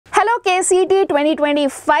Hello KCET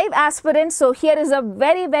 2025 aspirants. So here is a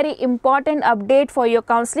very important update for your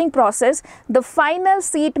counseling process. The final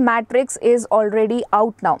seat matrix is already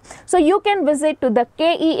out now. So you can visit to the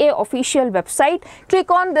KEA official website, click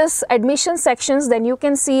on this admission sections, then you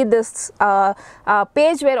can see this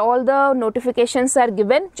page where all the notifications are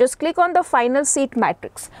given. Just click on the final seat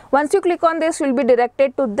matrix. Once you click on this, you will be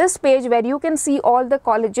directed to this page where you can see all the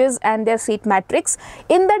colleges and their seat matrix.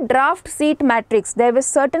 In the draft seat matrix, there was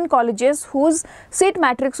certain colleges whose seat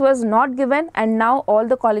matrix was not given, and now all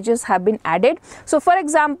the colleges have been added. So for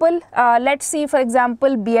example, let's see, for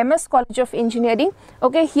example, BMS College of Engineering.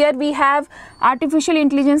 Okay, here we have Artificial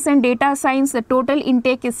Intelligence and Data Science. The total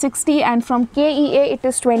intake is 60, and from KEA it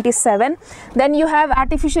is 27. Then you have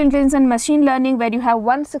Artificial Intelligence and Machine Learning, where you have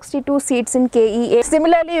 162 seats in KEA.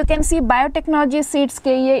 Similarly, you can see Biotechnology seats,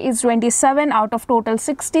 KEA is 27 out of total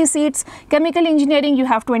 60 seats. Chemical Engineering, you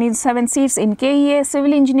have 27 seats in KEA.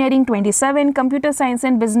 Civil Engineering 27, Computer Science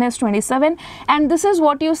and Business 27, and this is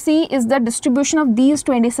what you see is the distribution of these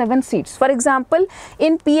 27 seats. For example,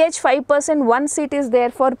 in PH 5%, one seat is there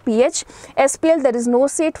for PH. SPL, there is no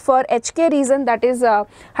seat. For HK region, that is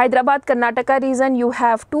Hyderabad Karnataka region, you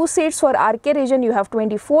have 2 seats. For RK region, you have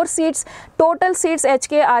 24 seats. Total seats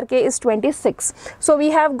HK RK is 26. So we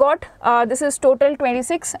have got this is total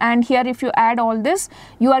 26, and here if you add all this,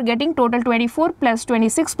 you are getting total 24 plus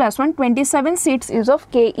 26 plus 1, 27 seats is of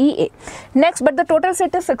KEA. Next, but the total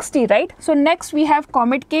seat is 60, right? So next we have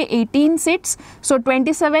Comet K 18 seats, so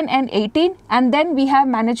 27 and 18, and then we have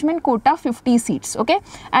management quota 50 seats. Okay,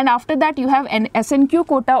 and after that you have an SNQ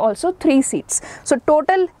quota also 3 seats. So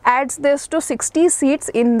total adds this to 60 seats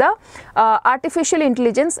in the artificial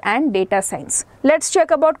intelligence and data science. Let's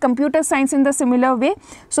check about computer science in the similar way.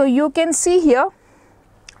 So you can see here,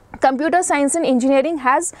 computer science and engineering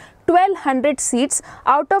has 1200 seats,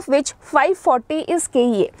 out of which 540 is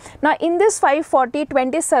KEA. Now in this 540,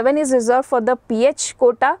 27 is reserved for the PH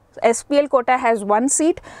quota. SPL quota has 1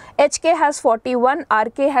 seat, HK has 41,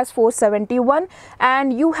 RK has 471,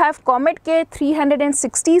 and you have Comet K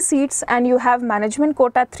 360 seats, and you have management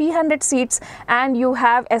quota 300 seats, and you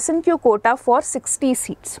have SNQ quota for 60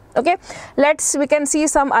 seats. Okay, we can see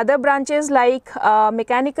some other branches like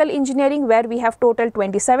mechanical engineering, where we have total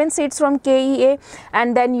 27 seats from KEA,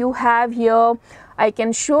 and then you have here, I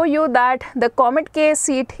can show you that the Comet K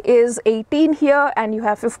seat is 18 here, and you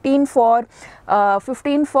have 15 for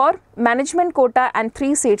management quota and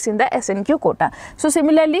 3 seats in the SNQ quota. So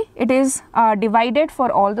similarly, it is divided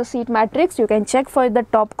for all the seat matrix. You can check for the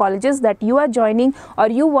top colleges that you are joining or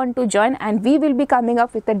you want to join, and we will be coming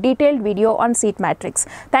up with a detailed video on seat matrix.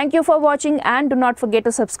 Thank you for watching, and do not forget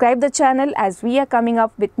to subscribe the channel, as we are coming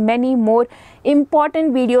up with many more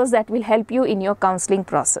important videos that will help you in your counseling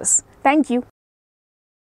process. Thank you.